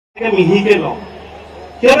মিহিকে লওঁ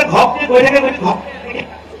সিহঁতে ঘপকে গৈ থাকে ঘপকে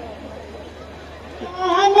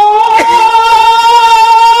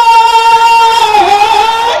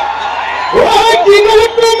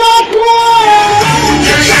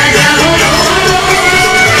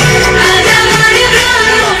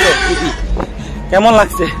কেমন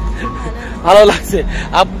লাগছে ভালো লাগছে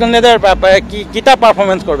আপনাদের কিটা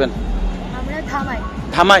পারফরমেন্স করবেন আমরা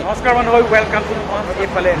ধামাই নমস্কার বন্ধু ওয়েলকাম টু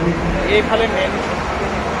এইফালে মেন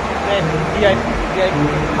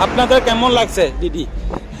আপনাদের কেমন লাগছে দিদি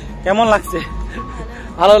কেমন লাগছে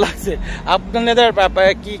ভালো লাগছে আপনাদের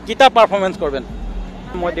কিটা পারফরমেন্স করবেন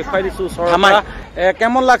মই দেখাই দিছো ধামাই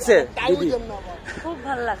কেমন লাগছে দিদি খুব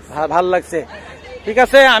ভালো লাগছে ভাল লাগছে ঠিক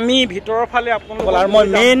আছে আমি ভিতৰৰ ফালে আপোনালোক আৰু মই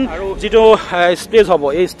মেইন যেটো ষ্টেজ হ'ব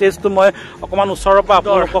এই ষ্টেজটো মই অকমান ওচৰৰ পৰা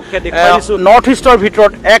আপোনালোককে দেখাই দিছো নৰ্থ ইষ্টৰ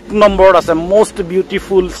ভিতৰত এক নম্বৰত আছে মোষ্ট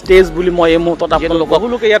বিউটিফুল ষ্টেজ বুলি মই এই মুহূৰ্তত আপোনালোকক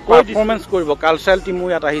ইয়াত পাৰফৰমেন্স কৰিব কালচাৰেল টিমো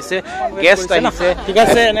ইয়াত আহিছে গেষ্ট আহিছে ঠিক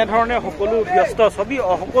আছে এনে ধৰণে সকলো ব্যস্ত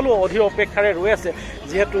সকলো অধীৰ অপেক্ষাৰে ৰৈ আছে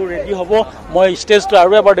যেহেতু ৰেডি হ'ব মই ষ্টেজটো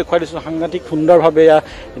আৰু এবাৰ দেখুৱাই দিছো সাংঘাতিক সুন্দৰভাৱে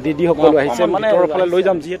দিদি সকলো আহিছে মানে ভিতৰৰ ফালে লৈ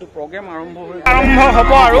যাম যেহেতু প্ৰগ্ৰাম আৰম্ভ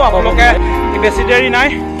হ'ব আৰু আপোনালোকে বেছি দেৰি নাই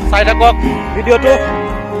চাই থাকক ভিডিঅ'টো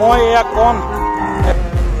মই এয়া কম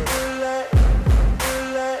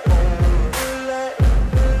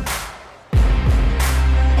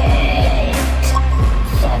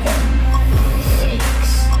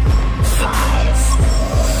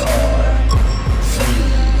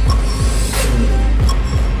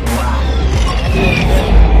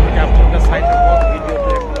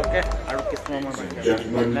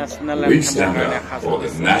Please stand up for the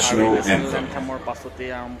national anthem. পাছতে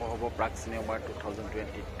আৰম্ভ হ'ব প্ৰাগ চিনে ওভাৰ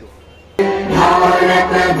 2022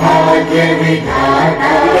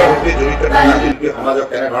 সমাজক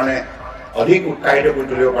কেনেধৰণে অধিক উৎসাহিত কৰি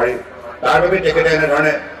তুলিব পাৰি তাৰ বাবে তেখেতে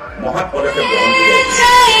এনেধৰণে মহৎ পদক্ষেপ গ্ৰহণ কৰিছে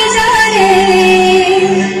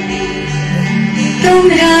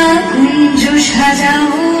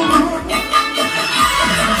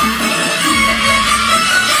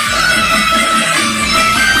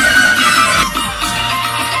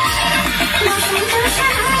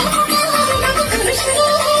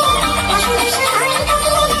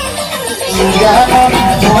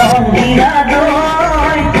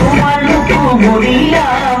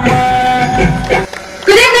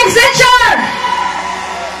Good evening, SILCHAR.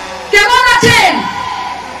 কেমন আছেন?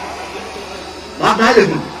 মাথায়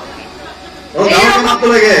দেখুন ও গাওকে মারতে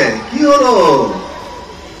লাগে কি হলো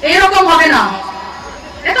এরকম হবে না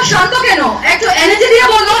এত শান্ত কেন একটু এনার্জি দিয়ে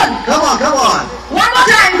বলুন come on one more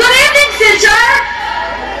time good evening SILCHAR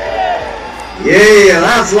yeah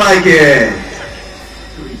that's like it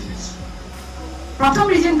প্রথম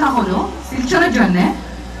রিজনটা হলো শিলচরের জন্য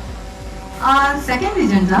আর সেকেন্ড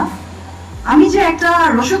রিজনটা আমি যে একটা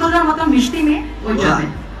রসগোল্লার মতো মিষ্টি মেয়ে ওই জন্য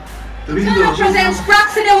তুমি কিন্তু presents PRAG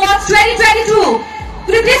CINE Awards 2022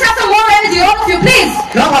 could you please have some more energy all of you please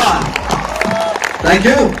come on thank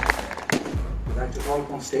you I'd like to call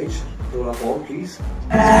up on stage roll up all please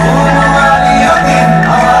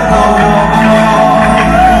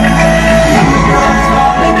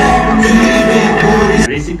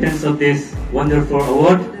Recipients of this wonderful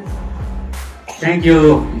award. Thank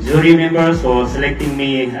you, jury members, for selecting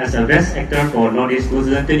me as a best actor for Northeast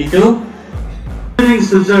 2022. Thanks,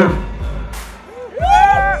 SILCHAR.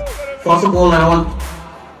 First of all, I want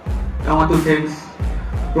to thank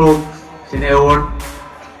PRAG CINE Award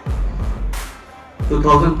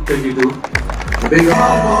 2022. Big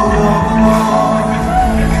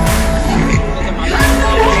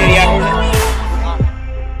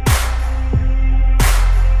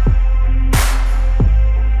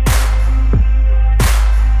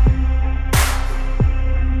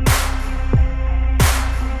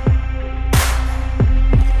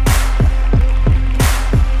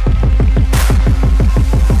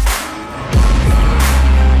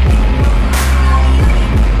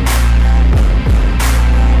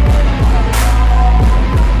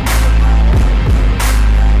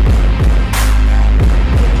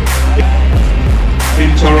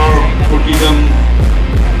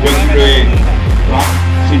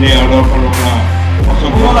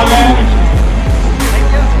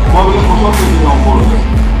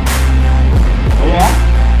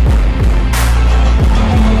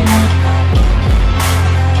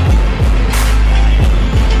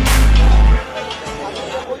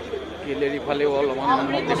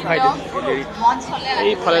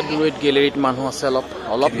এইফালে দূৰৈত গেলেৰীত মানুহ আছে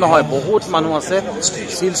অলপ নহয় বহুত মানুহ আছে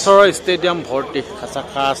শিলচৰৰ ষ্টেডিয়াম ভৰ্তি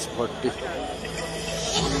খাচাখাচ ভৰ্তি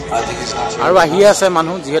আৰু আহি আছে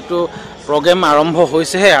মানুহ যেহেতু প্ৰগ্ৰাম আৰম্ভ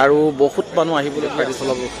হৈছেহে আৰু বহুত মানুহ আহিবলৈ পাৰিছে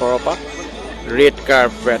অলপ ওচৰৰ পৰা red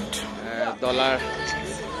carpet dollar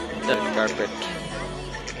that carpet.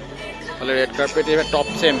 Red carpet is top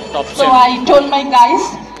same. So I told my guys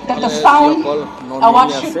that the sound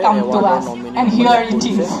award should come to us, and here it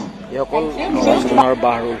is.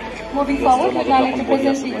 Moving forward, we'd like to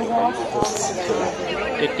present the award.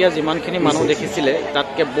 তেতিয়া যিমানখিনি মানুহ দেখিছিলে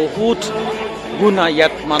তাতকে বহুত গুণা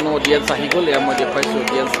ইয়াত মানুহ audience আহি গ'ল এয়া মই দেখুৱাইছোঁ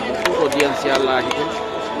অডিয়েন্স বহুত অডিয়েন্স ইয়ালৈ আহি গ'ল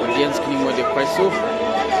অডিয়েন্সখিনি মই দেখুৱাইছোঁ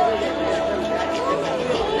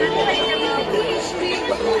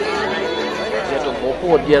যিহেতু বহু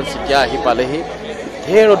অডিয়েন্স এতিয়া আহি পালেহি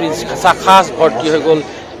ঢেৰ অডিয়েন্স খাচ ভৰ্তি হৈ গ'ল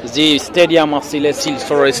যি ষ্টেডিয়াম আছিলে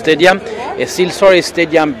শিলচৰৰ ষ্টেডিয়াম এই শিলচৰ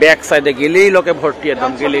ষ্টেডিয়াম বেক চাইডে গেলেৰীলৈকে ভৰ্তি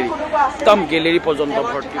একদম গেলেৰী পৰ্যন্ত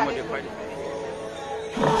ভৰ্তি মই দেখুৱাই দিওঁ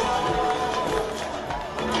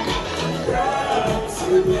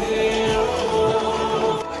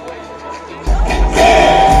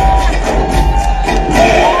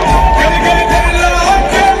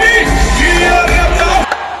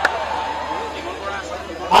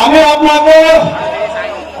আমি আপনাদের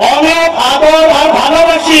অনেক আদর আর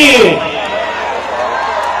ভালোবাসি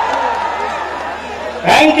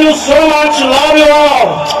thank U so much love you all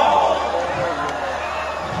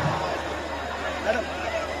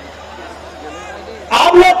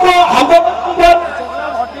आप लोग को हम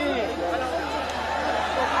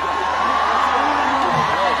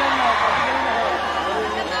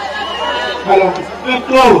हेलो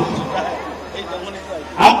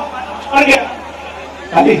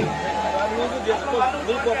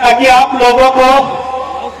ताकि आप लोगों को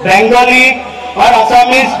बंगाली और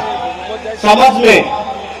असमीज समझ में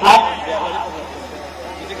आप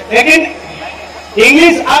लेकिन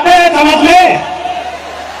इंग्लिश आते हैं समझ में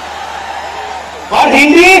और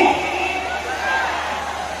हिंदी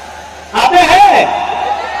आते हैं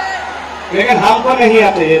लेकिन हमको नहीं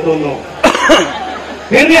आते ये दोनों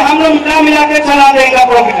फिर भी हम लोग मिला के चला देंगे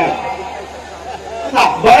प्रोग्राम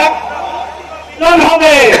बड़ा हो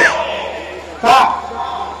गए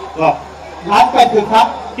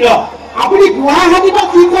क्यों अपनी गुवाहाटी पर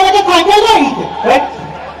सीखने के साइकिल रही थे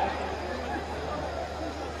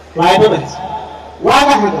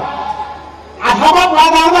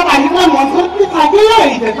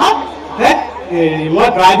মই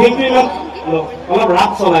ড্ৰাইভিংটো ইমান অলপ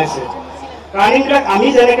ৰাফ চলাইছে ট্ৰেইনিংবিলাক আমি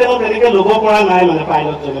যেনেকে তেনেকে ল'ব পৰা নাই মানে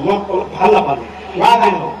পাইলটজনে মই অলপ ভাল নাপালো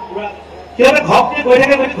সিহঁতে ঘপকে গৈ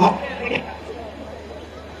থাকে ঘপ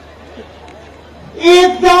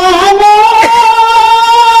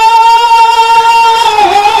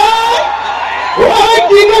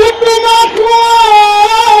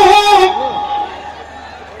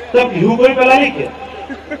বিহু কৰি পেলালি কি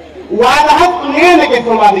কোনে এনেকে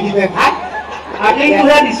চলা দেখিছে আমি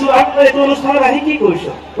বুঢ়া দিছো আৰু এইটো অনুষ্ঠানত আহি কি কৰিছ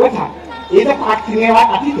এই যে পাক চিনেমা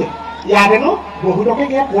কাটিছে ইয়াৰেনো বহুতকে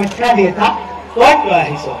কিবা পইচা দিয়ে তাত তই কিয়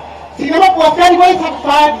আহিছ চিনেমা পইচা দিবলৈ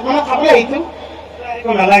মানে চাবলৈ আহিছো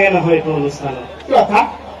নালাগে নহয় এইটো অনুষ্ঠানত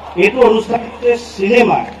এইটো অনুষ্ঠান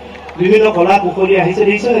চিনেমা বিভিন্ন কলা কুশলী আহিছে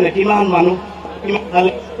দেখিছে নে কিমান মানুহ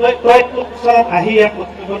তই অনুষ্ঠানত আহি ইয়াত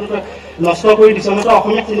নষ্ট কৰি দিছ ন তই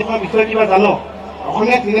অসমীয়া চিনেমাৰ বিষয়ে কিবা জান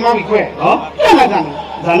অসমীয়া চিনেমাৰ বিষয়ে নাজানো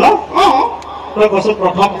জান তই কচোন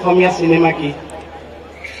প্ৰথম অসমীয়া চিনেমা কি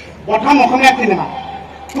প্ৰথম অসমীয়া চিনেমা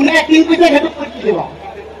কোনে এক্টিং কৰিছে সেইটো কি দিব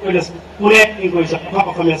কোনে এক্টিং কৰিছে প্ৰথম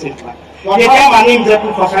অসমীয়া চিনেমা এতিয়া মানিম যে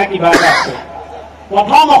তোৰ সঁচাই কিবা এটা আছে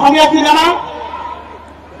প্ৰথম অসমীয়া চিনেমা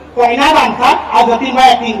কইনা বাঞ্চা আৰু যতীনবাই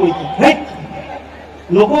এক্টিং কৰিছে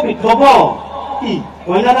নকবি থব কি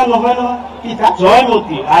কইনা দাম নহয় নহয় কি তাত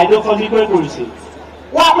জয়মতী আইদেউ সন্দিকৈ কৰিছিল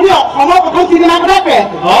আপুনি অসমৰ প্ৰথম চিনেমা কথা কৈ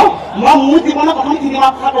আছে মই মোৰ জীৱনৰ প্ৰথম চিনেমা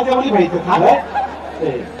কথা কৈছে বুলি ভাবিছো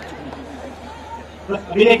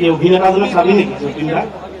চাবি নেকি অভিনেতাজনক চাবি নেকি যতীনদা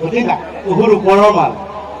যতীনদা বহুত ওপৰৰ মাল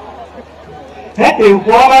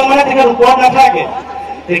ওপৰৰ মাল মানে তেখেত ওপৰত নাথাকে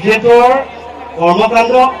তেখেতৰ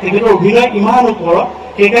কৰ্মকাণ্ড তেখেতৰ অভিনয় ইমান ওপৰত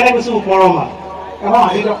সেইকাৰণে কিছু ওপৰৰ মাল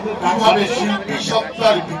শিল্পী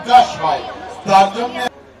সত্তার বিকাশ হয় তার জন্য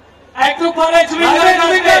একটু পরে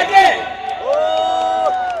জুবিনদারকে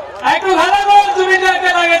একটু ভালো করে জুবিনদারকে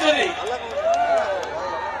লাগে যদি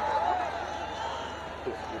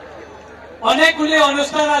অনেকগুলি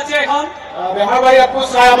অনুষ্ঠান আছে এখন বেহাৰবাৰী আকৌ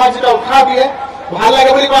চাই আমাৰ যেতিয়া উৎসাহ দিয়ে ভাল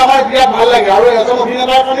লাগে বুলি কয় আমাৰ বিৰাট ভাল লাগে আৰু এজন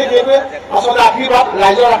অভিনেতাৰ কাৰণে সেইটোৱে আচলতে আশীৰ্বাদ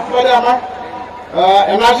ৰাইজৰ আশীৰ্বাদে আমাৰ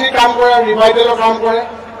এনাৰ্জি কাম কৰে ৰিভাইভেলৰ কাম কৰে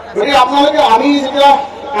গতিকে আপোনালোকে আমি যেতিয়া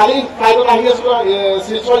কালি ফ্লাইটত আহি আছিলো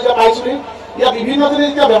শিলচৰ যেতিয়া পাইছিলো ইয়াত বিভিন্নজনে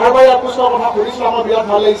যেতিয়া বেহাৰবাৰী আউটপোষ্টৰ কথা শুনিছিলো আমাৰ বিৰাট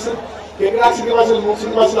ভাল লাগিছিল সেইবিলাক চিনি পাইছিল মোক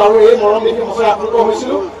চিনি পাইছিল আৰু এই মৰম দেখি সঁচাই আপ্লুত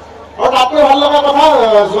হৈছিলো আৰু তাতকৈ ভাল লগা কথা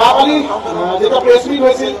যোৱাকালি যেতিয়া প্ৰেছ মিট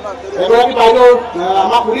হৈছিল এগৰাকী বাইদেউ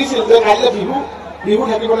আমাক সুধিছিল যে কাইলৈ বিহু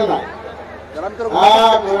থাকিবনে নাই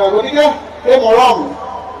গতিকে সেই মৰম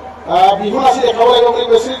বিহু নাচি দেখাব লাগিব বুলি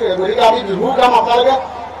কৈছিল গতিকে আমি বিহু গাম আপোনালোকে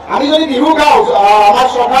আমি যদি বিহু গাওঁ আমাৰ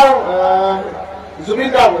চৰকাৰ জুবিন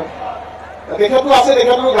গাৰ্গ তেখেতো আছে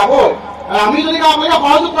তেখেতো গাবই আমি যদি গাওঁ আপোনালোকে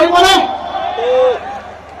সহযোগ কৰিবনে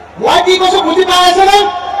মই কি কৈছো বুজি পাই আছেনে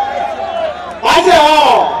পাইছে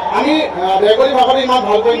আমি বেংগলী ভাষাটো ইমান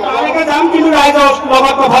ভালকৈ নাজানো যাম কিন্তু ৰাইজৰ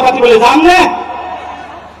লগত কথা পাতিবলৈ যাম নে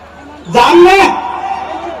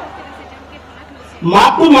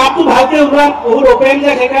মাতটো ভালকে ওলোৱা বহুত অপেন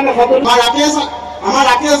যে সেইকাৰণে আমাৰ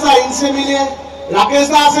ৰাকেশ দা ইনচে মিলে ৰাকেশ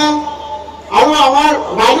দা আছে আৰু আমাৰ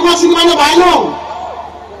বাইলুঙা চিনি মানে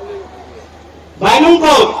বাইলুং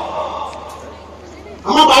ক'ত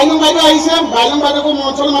আমাৰ বাইলুং বাইদেউ আহিছে বাইলুং বাইদেউকো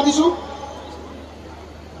মঞ্চলৈ মাতিছো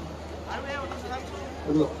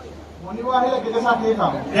মনিব আহিলে কেতিয়া চাহ দিয়ে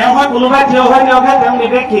খাম তেওঁ হয় কোনোবাই থিয় হৈ নেওখে তেওঁ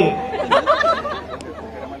নেদেখে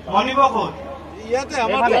মনিব ক'ত ইয়াতে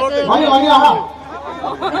মনি আহা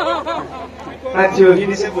থিয়হি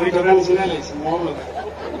দিছে বহি থকা নিচিনা লাগিছে মৰম লগা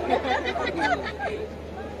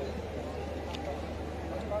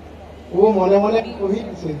মনে মনে বহি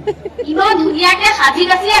দিছে ইমান ধুনীয়াকে সাজি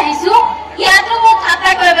কাচি আহিছো ইয়াতো মোক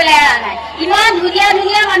ঠাট্টা কৰিবলৈ এৰা নাই ইমান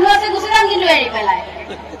ধুনীয়া মানুহ আছে গুচি যাম কিন্তু এৰি পেলাই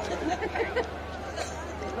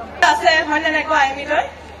আছে হয় তেনেকুৱা আইমিলৈ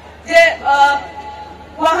যে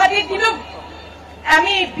গুৱাহাটীত কিন্তু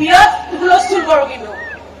আমি বিৰাট হুলস্থুল কৰোঁ কিন্তু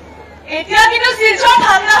এতিয়া কিন্তু শিলচৰ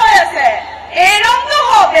ঠাণ্ডা হৈ আছে এরকম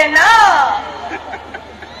হবে না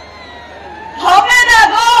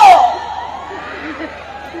গো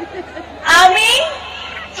আমি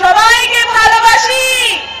সবাইকে ভালোবাসি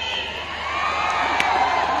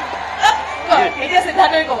এটা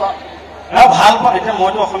সিদ্ধান্তই কব ভাল পাওঁ এতিয়া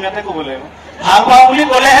মইতো অসমীয়াতে ক'ব লাগিব ভাল পাওঁ বুলি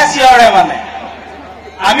ক'লেহে চিঞৰে মানে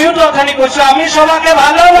আমিও তো অথনি কৈছো আমি সবাইকে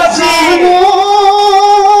ভালোবাসি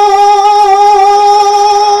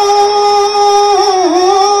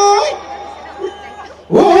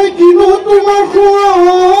ওই দিনো তোমার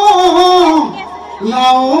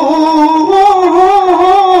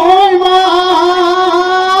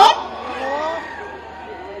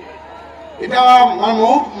এটা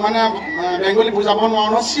মোক মানে বেংগলী বুজাব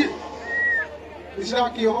নোৱাৰো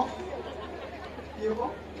কি হব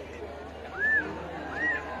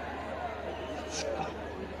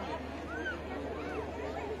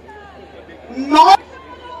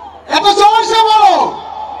এত সমস্যা বলো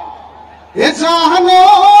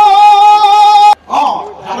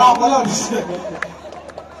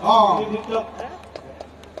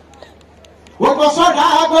ওই বছৰ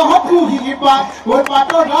ৰাগ পুহি পাত ওই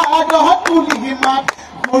পাতৰ ৰাগ পুহি মাত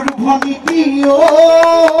সৰু ভনী দিও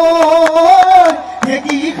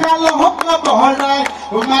হেগি খাল হক বহৰাই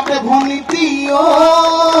মাতে ভনী দিও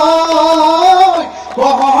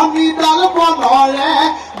বহনি ডাল বনৰে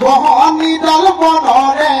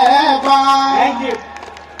বা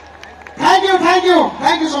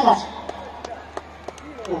Thank you so much.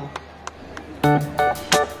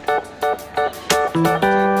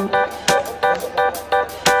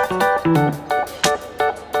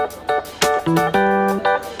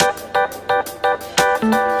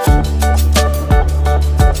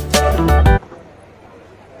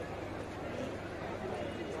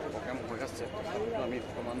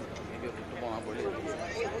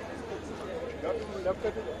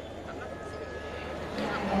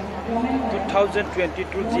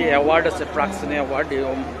 2022 যে এৱাৰ্ড আছে প্ৰাগ চিনে এৱাৰ্ড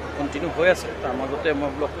কণ্টিনিউ হৈ আছে তাৰ মাজতে মই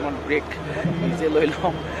বোলো অকণমান ব্ৰেক নিজে লৈ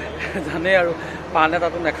লওঁ জানে আৰু পাণ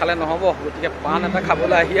এটাটো নেখালে নহ'ব গতিকে পাণ এটা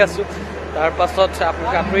খাবলৈ আহি আছোঁ তাৰপাছত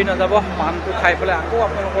আপোনালোকে আঁতৰি নাযাব পাণটো খাই পেলাই আকৌ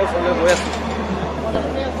আপোনালোকৰ ওচৰলৈ গৈ আছোঁ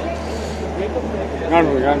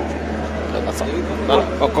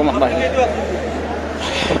অকণমান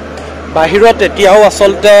বাহিৰত এতিয়াও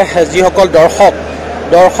আচলতে যিসকল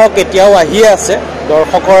দৰ্শক এতিয়াও আহিয়ে আছে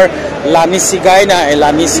दर्शकों लानी सिगाई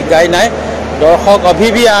ना दर्शक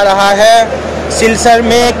अभी भी आ रहा है सिलचर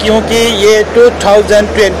में क्योंकि ये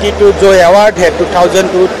 2022 जो अवार्ड है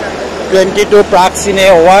 2022 प्राग सिने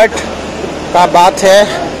अवार्ड का बात है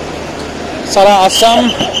सारा असम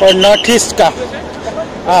और नॉर्थ ईस्ट का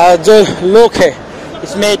जो लोग है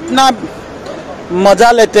इसमें इतना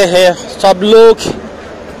मज़ा लेते हैं सब लोग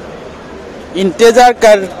इंतज़ार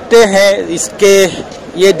करते हैं इसके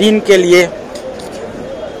ये दिन के लिए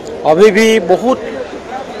अभी भी बहुत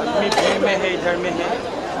आदमी भीड़ में है इधर में है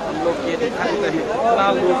हम लोग ये दिखाते हैं कितना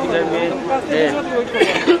लोग इधर में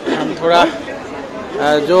है हम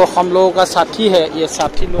थोड़ा जो हम लोगों का साथी है ये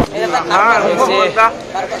साथी लोग ऐसे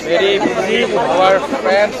very busy our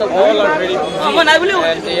friends all are very busy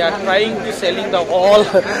and they are trying to selling the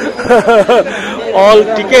all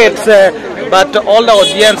tickets but all the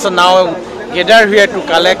audience are now gather here to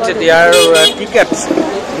collect their tickets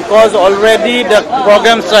because already the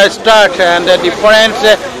programs are start and different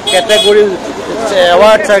categories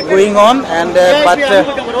awards are going on and but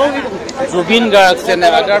Zubin Garg and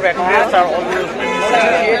other actors are always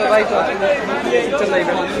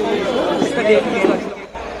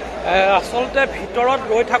আসলতে ভিতৰত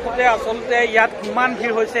ৰৈ থাকোতে আসলতে ইয়াত কিমান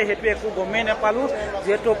ভিৰ হৈছে হেতু একো গমেই নাপালো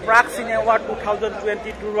যেটো প্ৰাগ চিনে এৱাৰ্ড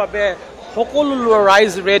 2022 বাবে সকলো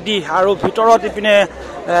ৰাইজ ৰেডি আৰু ভিতৰত ইপিনে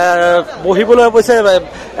বহিবলৈ পইছে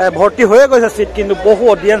ভৰ্তি হৈ গৈছে সিট কিন্তু বহু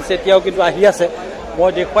অডিয়েন্স এতিয়াও কিন্তু আহি আছে মই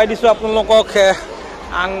দেখুৱাই দিছো আপোনালোকক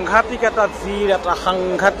আংঘাতিক এটা জিৰ এটা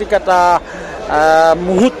সাংঘাতিক এটা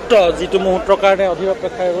মুহূৰ্ত যিটো মুহূৰ্তৰ কাৰণে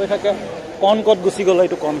অধীৰপেক্ষাই ৰৈ থাকে কোন কত গুচি গ'ল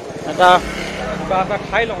এইটো কোন এটা বাবা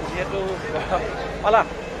খাই লওঁ যেটো পালা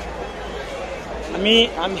আমি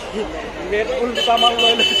ৰেড বুল দুটামান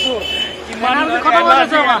লৈ লৈছো কিমান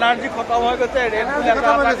এনাৰ্জি খতম হৈ গৈছে ৰেড বুল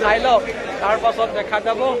এটা খাই লওঁ তাৰ পাছত দেখা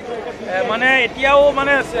যাব মানে এতিয়াও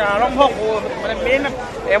মানে আৰম্ভ মানে মেইন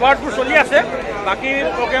এৱাৰ্ডবোৰ চলি আছে বাকি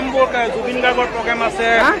প্ৰগ্ৰামবোৰ জুবিন গাৰ্গৰ প্ৰগ্ৰাম আছে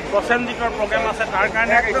প্ৰসেনজিতৰ প্ৰগ্ৰাম আছে তাৰ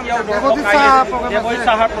কাৰণে এতিয়াও দেৱই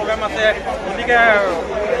সাহাৰ প্ৰগ্ৰাম আছে গতিকে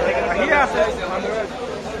আহি আছে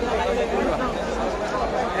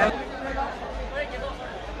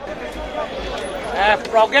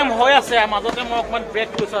program hoy ase majote moi okman break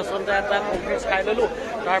লৈছো আসলে এটা কমপ্লিট খাই ললো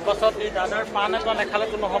তাৰ পাছত এই দাদাৰ পান এটা নেখালে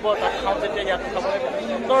তো নহব তাত খাও যেতিয়া ইয়াত খাবলৈ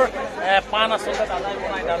সুন্দৰ পান আসলে দাদাই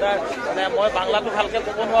বনাই দাদাৰ মানে মই বাংলাটো ভালকে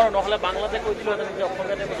ক'ব নোৱাৰো নহলে বাংলাতে কৈ দিলো যে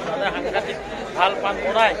অসমীয়াতে দাদা সাংঘাতিক ভাল পান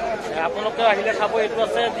বনাই আপোনালোকে আহিলে খাব এটো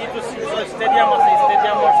আছে যিটো ষ্টেডিয়াম আছে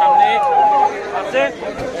ষ্টেডিয়ামৰ সামনে আছে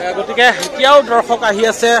গতিকে এতিয়াও দৰ্শক আহি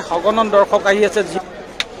আছে সগনন দৰ্শক আহি আছে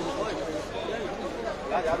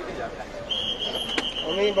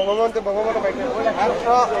Bangomante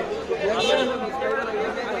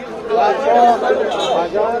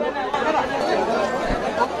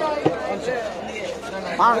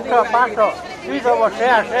বাইকে পাঁচশো ঠিক হব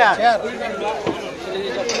শেয়ার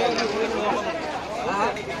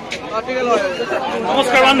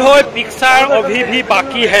नमस्कार बंधुओं पिक्चर अभी भी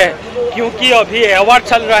बाकी है क्योंकि अभी अवार्ड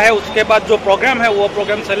चल रहा है उसके बाद जो प्रोग्राम है वो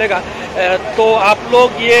प्रोग्राम चलेगा तो आप लोग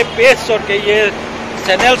ये पेज छोड़ के ये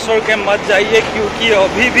चैनल छोड़ के मत जाइए क्योंकि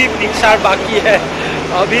अभी भी पिक्चर बाकी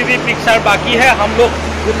है हम लोग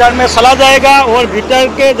भीतर में चला जाएगा और भीतर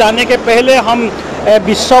के जाने के पहले हम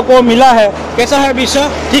विश्व को मिला है कैसा है विश्व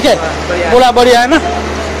ठीक है पूरा बढ़िया है ना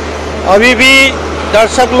अभी भी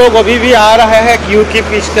दर्शक लोग अभी भी आ रहे हैं क्योंकि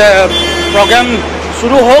प्रोग्राम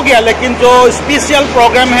शुरू हो गया लेकिन जो स्पेशल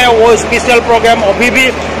प्रोग्राम है वो स्पेशल प्रोग्राम अभी भी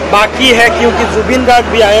बाकी है क्योंकि जुबिन गार्ग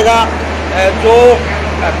भी आएगा जो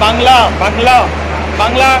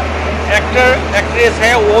बांग्ला एक्ट्रेस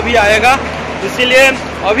है वो भी आएगा इसीलिए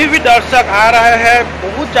अभी भी दर्शक आ रहे हैं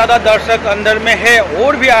बहुत ज़्यादा दर्शक अंदर में है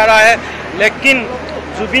और भी आ रहा है लेकिन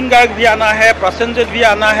जुबिन गार्ग भी आना है प्रसेनजित भी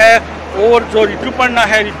आना है और जो ऋतुपर्णा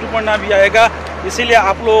भी आएगा इसीलिए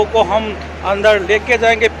आप लोगों को हम अंदर लेके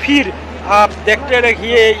जाएंगे फिर आप देखते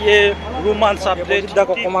रहिए ये रोमांस आप देवजिदा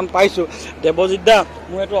को कमान पाइसु देवजिदा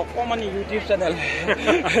मोर तो अकमानी यूट्यूब चैनल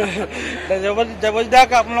देवजिदा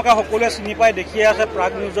का आप लोग का সকলে চিনি পাই দেখিয়ে আছে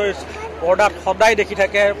প্ৰাগ নিউজৰ পৰ্দাত সদায় দেখি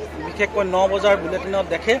থাকে বিশেষকৈ 9 বজাৰ বুলেটিনত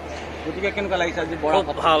দেখে গতিকে কেনেকুৱা লাগিছে আজি বৰা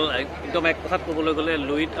ভাল একদম এক কথাত ক'বলৈ গ'লে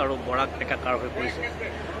লুইত আৰু বৰাক একাকাৰ হৈ পৰিছে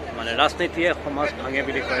মানে ৰাজনীতিয়ে সমাজ ভাঙে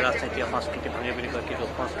বুলি কয় ৰাজনীতিয়ে সংস্কৃতি ভাঙে বুলি কয় কিন্তু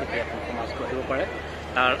সংস্কৃতি এখন সমাজ গঢ়িব পাৰে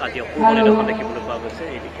তাৰ আজি অপূৰ্ব দেখোন দেখিবলৈ পোৱা গৈছে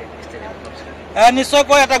এই দিশে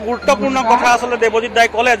নিশ্চয়কৈ এটা গুৰুত্বপূৰ্ণ কথা আসলে দেৱজিৎ দাই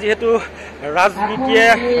ক'লে যিহেতু ৰাজনীতিয়ে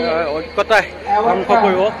ঐক্যতা ধ্বংস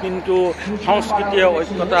কৰিব কিন্তু সংস্কৃতিয়ে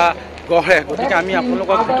ঐক্যতা গঢ়ে গতিকে আমি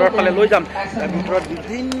আপোনালোকক ভিতৰৰ ফালে লৈ যাম ভিতৰত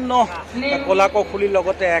বিভিন্ন কলা কৌশলীৰ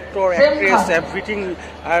লগতে এক্টৰ এক্ট্ৰেছ এভৰিথিং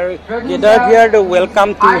আৰু গেডাৰ হিয়াৰ ৱেলকাম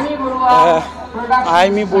টু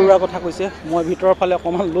আইমি বৰুৱাৰ কথা কৈছে মই ভিতৰৰ ফালে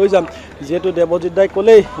অকণমান লৈ যাম যিহেতু দেৱজিৎ দাই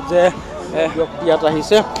ক'লেই যে ইয়াত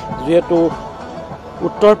আহিছে যিহেতু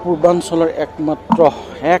উত্তৰ পূৰ্বাঞ্চলৰ একমাত্ৰ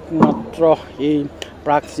এই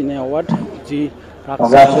প্ৰাগ চিনে এৱাৰ্ড যি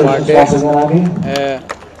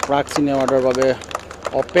প্ৰাগ চিনে এৱাৰ্ডৰ বাবে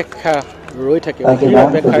অপেক্ষাৰে ৰৈ থাকে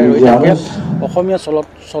অসমীয়া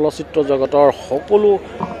চলচ্চিত্ৰ জগতৰ সকলো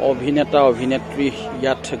অভিনেতা অভিনেত্ৰী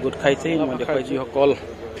ইয়াত গোট খাইছে মই দেখুৱাই যিসকল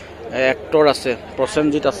এক্টৰ আছে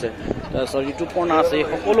প্ৰসেনজিত আছে তাৰপিছত ঋতুপৰ্ণা আছে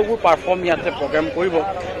সকলোবোৰ পাৰফৰ্ম ইয়াতে প্ৰগ্ৰাম কৰিব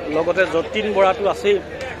লগতে যতীন বৰাটো আছেই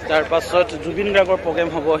তাৰ পাছত জুবিন গাৰ্গৰ প্ৰগ্ৰাম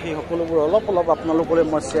হ'ব সেই সকলোবোৰ অলপ আপোনালোকলৈ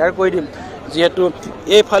মই শ্বেয়াৰ কৰি দিম যিহেতু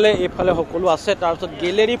এইফালে সকলো আছে তাৰপিছত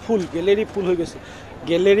গেলেৰী ফুল হৈ গৈছে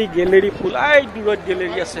গেলেৰী ফুল দূৰত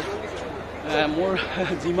গেলেৰী আছে মোৰ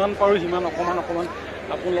যিমান পাৰোঁ সিমান অকণমান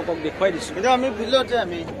আপোনালোকক দেখুৱাই দিছোঁ কিন্তু আমি ভিলতে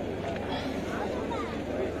আমি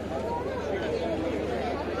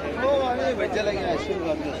বেজা লাগি আছিলোঁ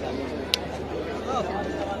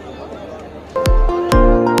ধন্যবাদ।